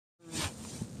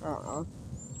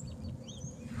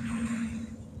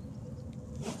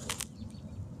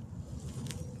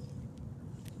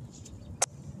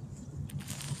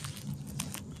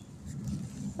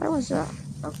was that?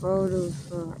 A photo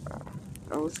for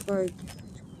I was going.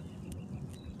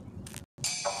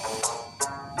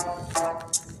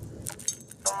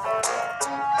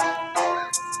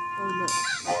 Oh no.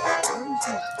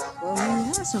 Well, he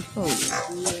has a phone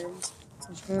here.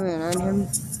 Let's go in on him.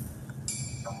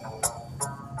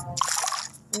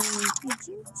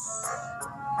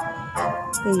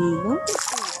 Hey, don't give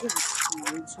it to you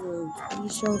until he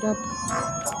showed up.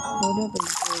 Showed up and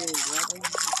said,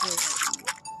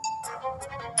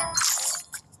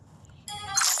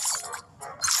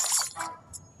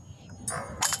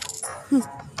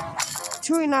 it's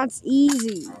really not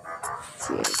easy.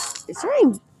 Is there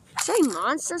any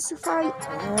monsters to fight?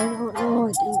 I don't know.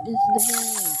 I think this is the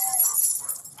game.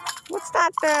 What's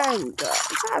that thing? Is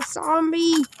that a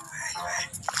zombie?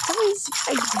 Somebody's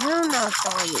like down that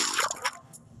zombie.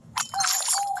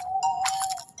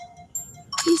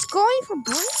 He's going for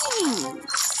brains.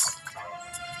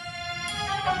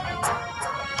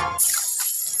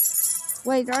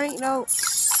 Wait, there ain't no.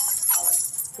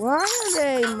 Why are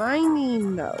they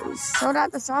mining those? So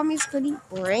that the zombies could eat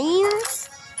brains?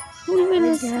 Who even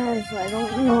is? I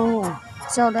don't know.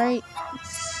 So they.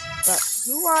 But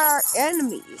who are our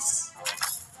enemies?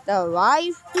 The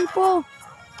live people?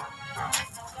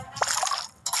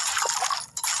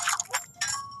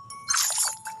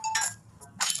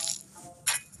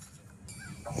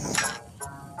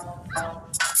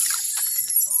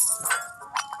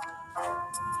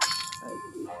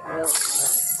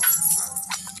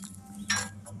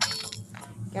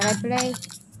 Can I play?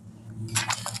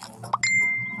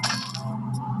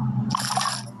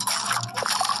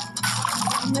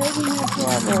 Maybe no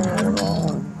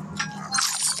trouble.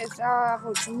 It's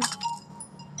level 2.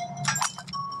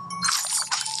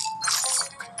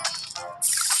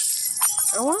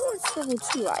 I wonder what's level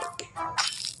 2 like.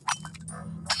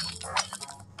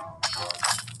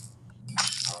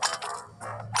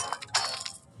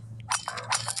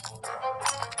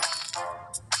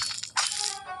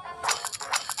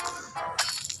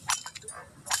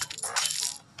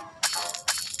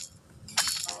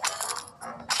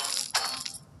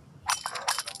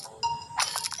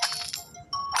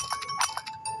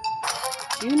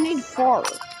 You need 4.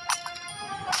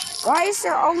 Why is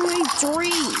there only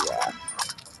 3?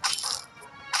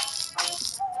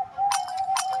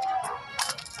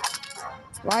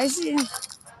 Why is it?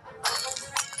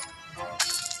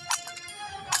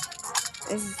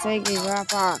 This is taking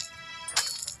forever.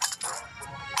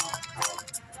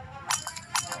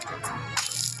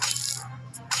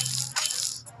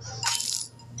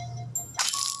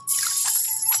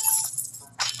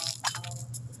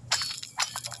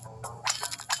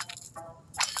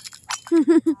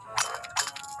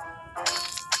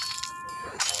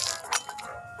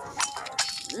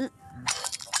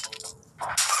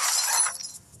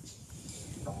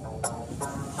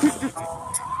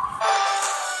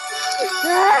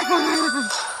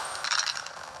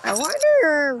 I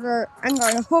wonder if I'm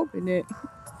gonna open it.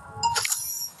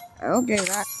 Okay,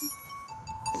 that.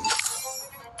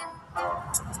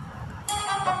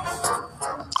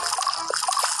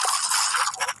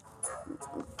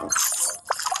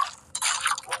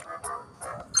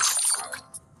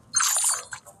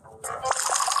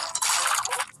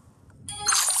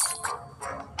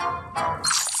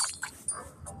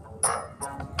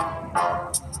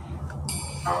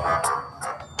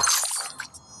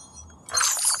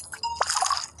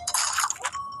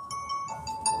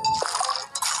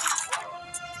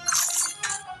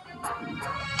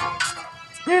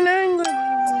 And I'm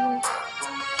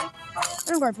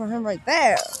going to put him right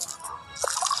there.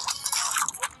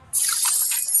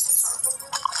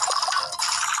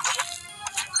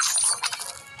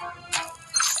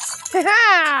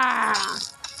 Ha!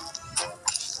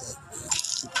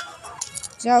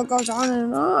 So it goes on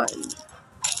and on.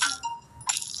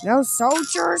 No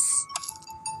soldiers,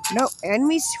 no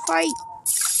enemies to fight.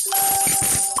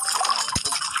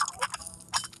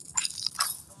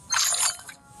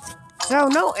 So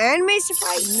no enemies to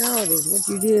fight? No, this is what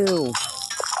you do.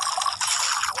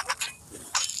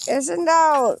 Isn't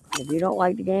that? If you don't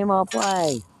like the game, I'll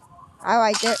play. I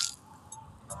like it.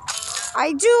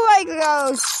 I do like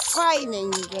those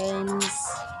fighting games.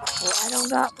 Well, I don't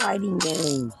got fighting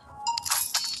games.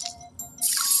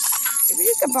 Maybe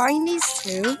you combine these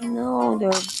two? No,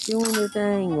 they're doing their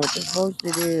thing, what they're supposed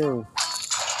to do.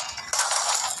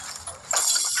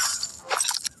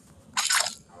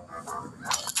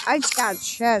 I just got a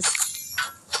chest.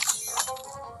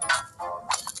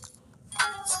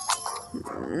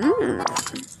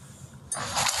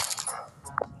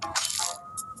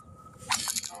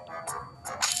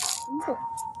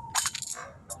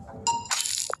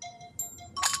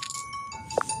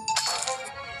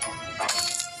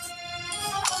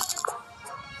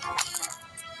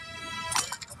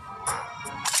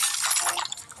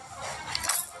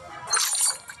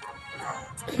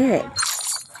 Kid.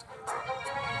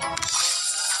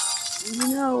 You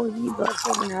know, if you let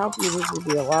someone help you, this would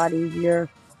be a lot easier.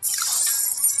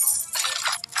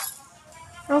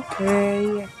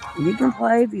 Okay. You can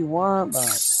play if you want,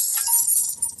 but...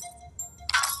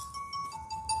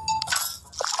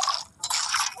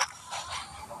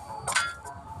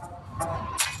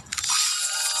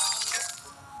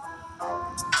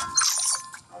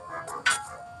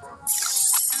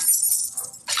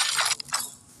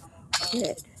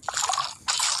 Kid.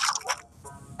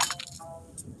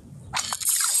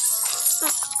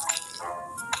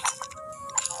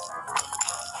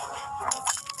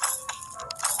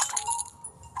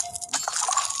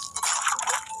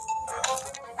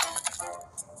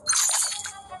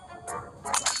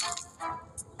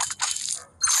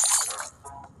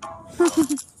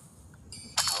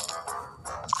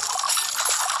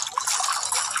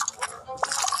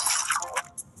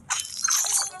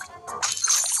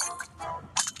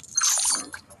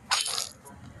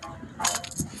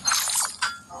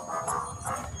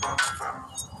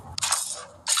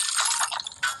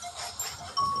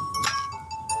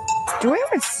 Do we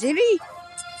have a city?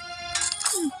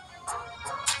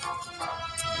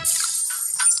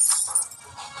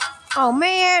 Oh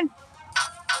man!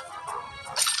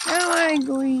 How am I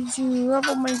going to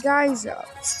level my guys up?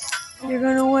 You're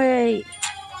gonna wait.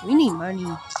 We need money.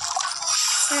 Well,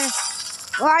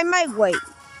 I might wait.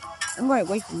 I'm going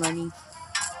to wait for money.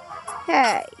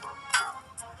 Hey,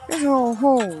 there's a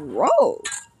whole road.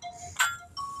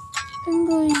 I'm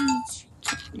going to...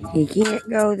 He can't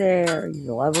go there. He's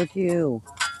a level 2.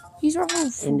 He's level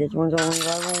 4. And this one's only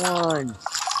level 1.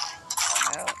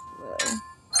 Oh, really?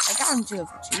 I got him to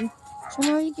level 2. So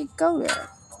now he can go there.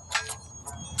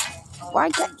 Why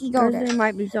can't he go Because there? there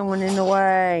might be someone in the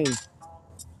way.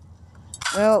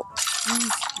 Well,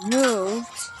 he's moved.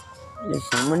 There's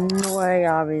someone in the way,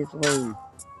 obviously.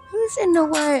 Who's in the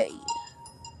way?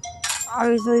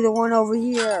 Obviously the one over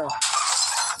here.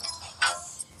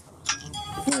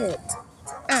 Kid.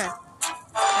 Okay.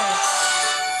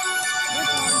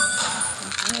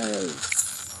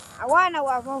 I want to know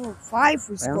what level 5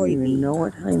 was I don't going to be. even know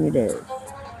what time it is.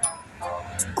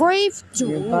 Grave 3.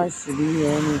 Your bus should be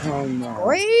here any time now.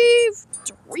 Grave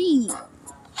 3.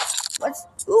 Let's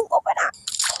open up.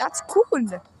 That's cool.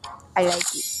 I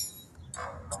like it.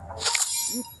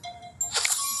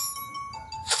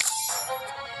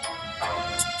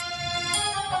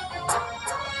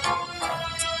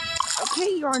 Okay,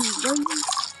 you're on grave.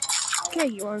 Okay,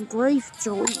 you're on grave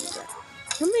 3.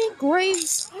 How many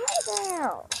graves are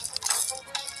there?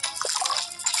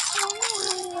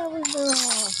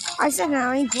 I said how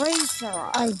many graves there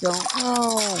are. I don't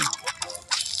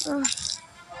know.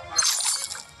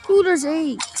 Ooh, there's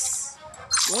eggs.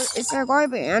 What is there going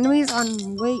to be enemies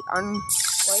on grave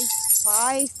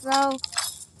 5 though?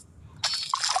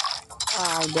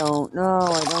 I don't know.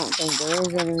 I don't think there is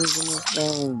enemies in this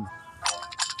game.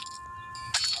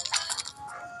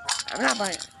 I'm not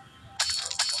buying it.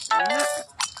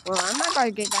 I'm not going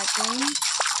to get that game.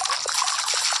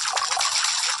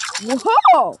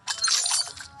 Whoa!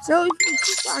 So you can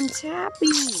keep on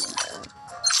tapping.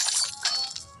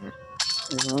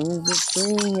 As long as it's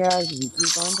green, yes, if you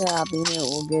keep on tapping, it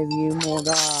will give you more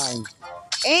guys.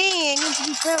 And if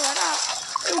you fill it up,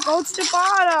 it'll go to the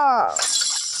bottom.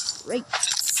 Great.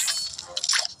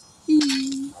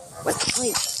 What's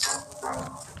great?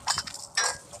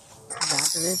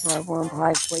 After this level, I'm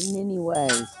probably quitting anyway.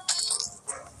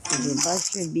 Your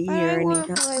bus should be here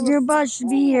anytime. Your bus should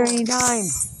be here anytime.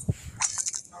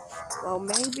 Well,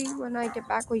 maybe when I get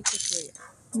back, we can play it.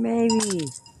 Maybe.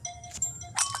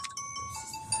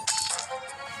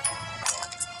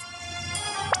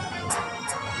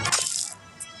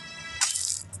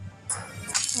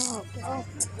 Oh, get off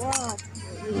the rock,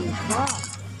 please, rock.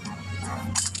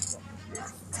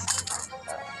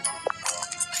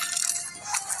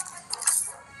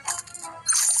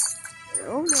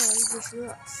 Oh no, he just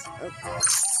rocks. Okay.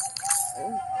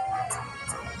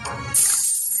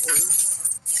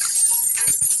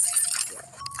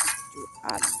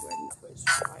 I'm ready for this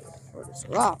fire, for this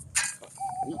rock.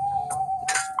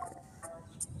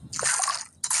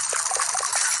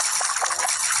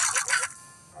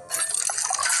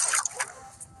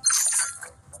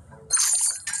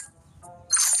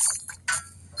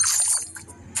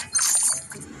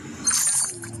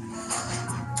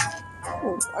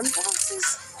 Oh, unboxes?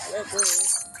 Yeah, bro.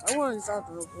 I want to start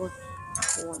the report.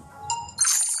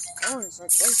 I want to start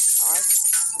this box.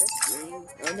 This green.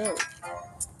 Oh no.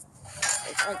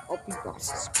 It's like open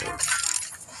boxes, bro.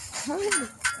 I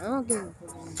don't get it for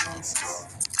these boxes.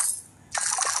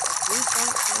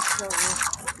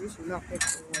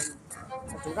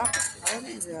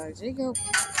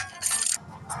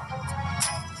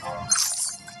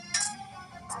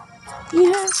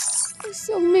 Yeah, there's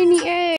so many eggs.